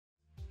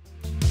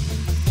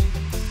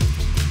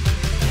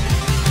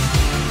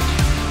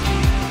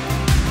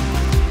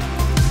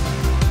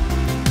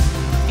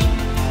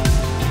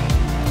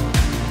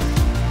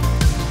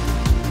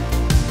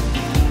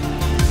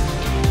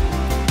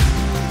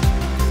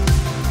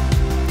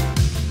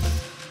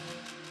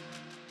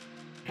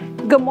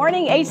Good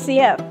morning,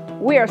 HCF.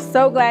 We are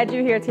so glad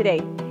you're here today.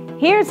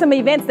 Here are some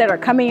events that are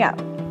coming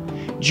up.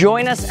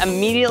 Join us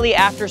immediately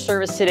after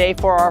service today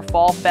for our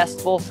fall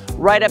festival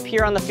right up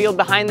here on the field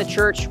behind the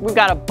church. We've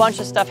got a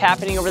bunch of stuff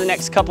happening over the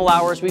next couple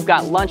hours. We've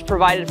got lunch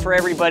provided for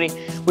everybody.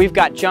 We've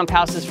got jump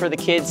houses for the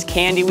kids,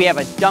 candy. We have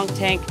a dunk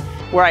tank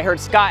where I heard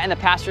Scott and the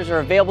pastors are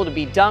available to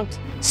be dunked.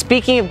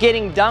 Speaking of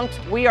getting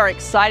dunked, we are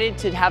excited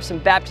to have some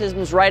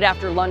baptisms right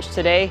after lunch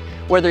today.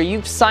 Whether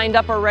you've signed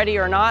up already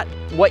or not,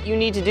 what you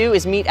need to do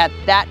is meet at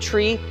that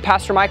tree.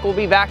 Pastor Michael will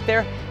be back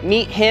there.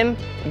 Meet him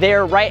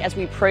there right as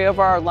we pray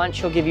over our lunch.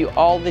 He'll give you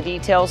all the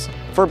details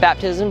for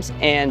baptisms,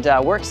 and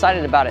we're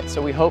excited about it.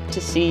 So we hope to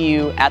see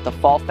you at the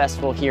Fall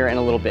Festival here in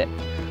a little bit.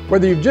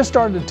 Whether you've just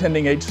started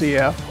attending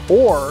HCF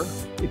or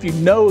if you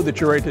know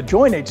that you're ready to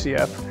join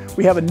HCF,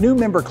 we have a new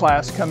member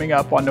class coming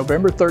up on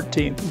November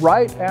 13th,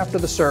 right after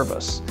the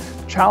service.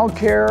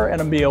 Childcare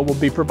and a meal will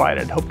be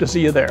provided. Hope to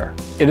see you there.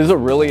 It is a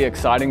really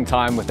exciting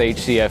time with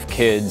HCF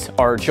Kids.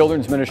 Our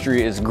children's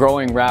ministry is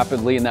growing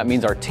rapidly, and that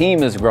means our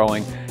team is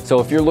growing. So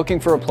if you're looking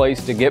for a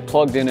place to get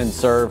plugged in and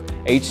serve,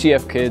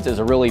 HCF Kids is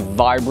a really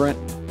vibrant,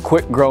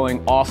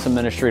 quick-growing, awesome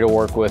ministry to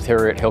work with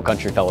here at Hill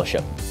Country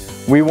Fellowship.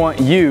 We want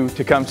you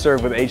to come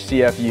serve with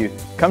HCF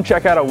Youth. Come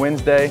check out a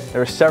Wednesday.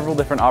 There are several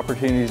different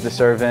opportunities to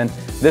serve in.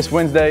 This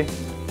Wednesday,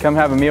 come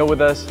have a meal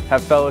with us,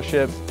 have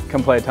fellowship,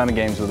 come play a ton of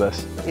games with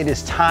us. It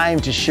is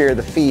time to share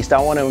the feast. I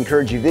want to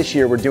encourage you this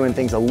year, we're doing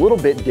things a little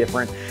bit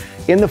different.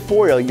 In the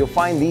foyer, you'll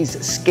find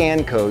these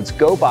scan codes.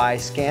 Go by,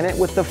 scan it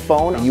with the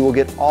phone, and you will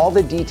get all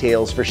the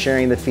details for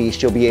sharing the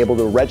feast. You'll be able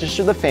to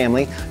register the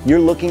family. You're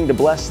looking to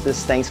bless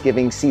this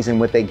Thanksgiving season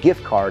with a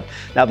gift card.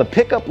 Now, the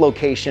pickup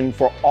location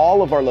for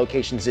all of our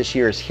locations this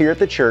year is here at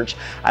the church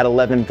at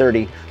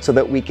 11:30, so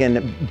that we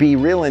can be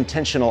real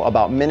intentional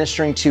about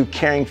ministering to,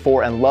 caring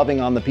for, and loving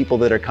on the people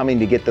that are coming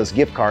to get those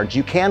gift cards.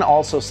 You can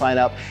also sign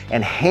up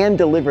and hand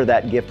deliver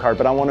that gift card,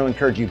 but I want to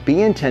encourage you,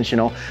 be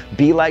intentional,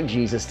 be like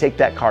Jesus, take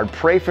that card,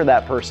 pray for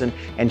that person,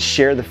 and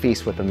share the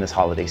feast with them this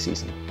holiday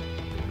season.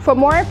 For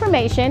more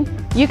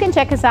information, you can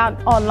check us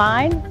out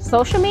online,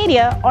 social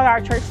media, or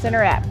our Church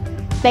Center app.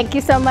 Thank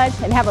you so much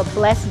and have a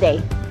blessed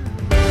day.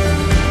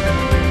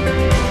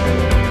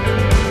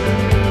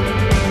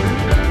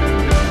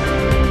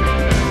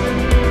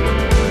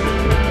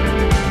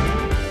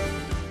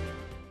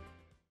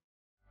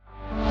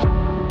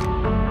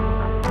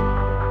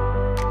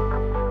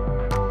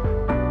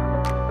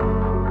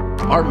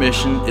 Our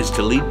mission is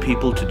to lead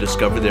people to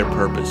discover their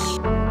purpose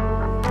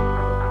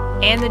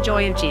and the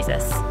joy of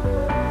Jesus.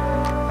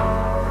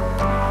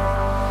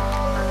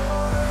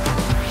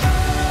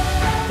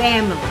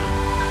 Family.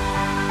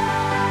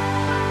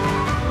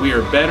 We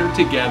are better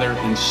together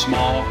in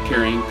small,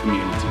 caring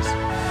communities.